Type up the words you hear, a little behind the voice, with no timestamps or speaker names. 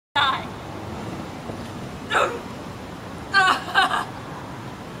die.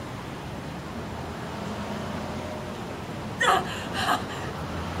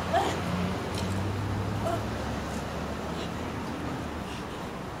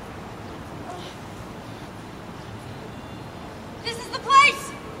 This is the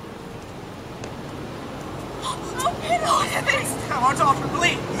place! Open all heavens! Our daughter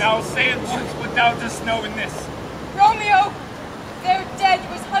bleeds. Now say it once without us knowing this. Romeo, their dead,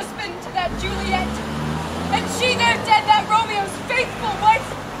 was husband to that Juliet, and she their dead, that Romeo's faithful wife.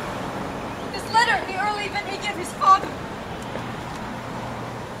 This letter the Earl even he gave his father.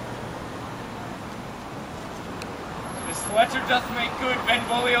 This letter doth make good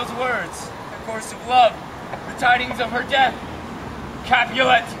Benvolio's words, the course of love, the tidings of her death.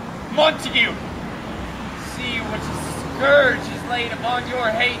 Capulet, Montague, see what scourge is laid upon your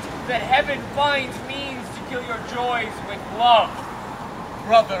hate, that heaven finds means to kill your joys with love.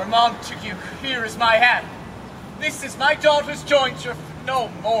 Brother Montague, here is my hand. This is my daughter's jointure. No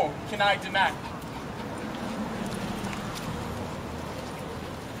more can I demand.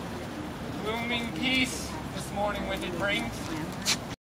 Blooming peace this morning with it brings.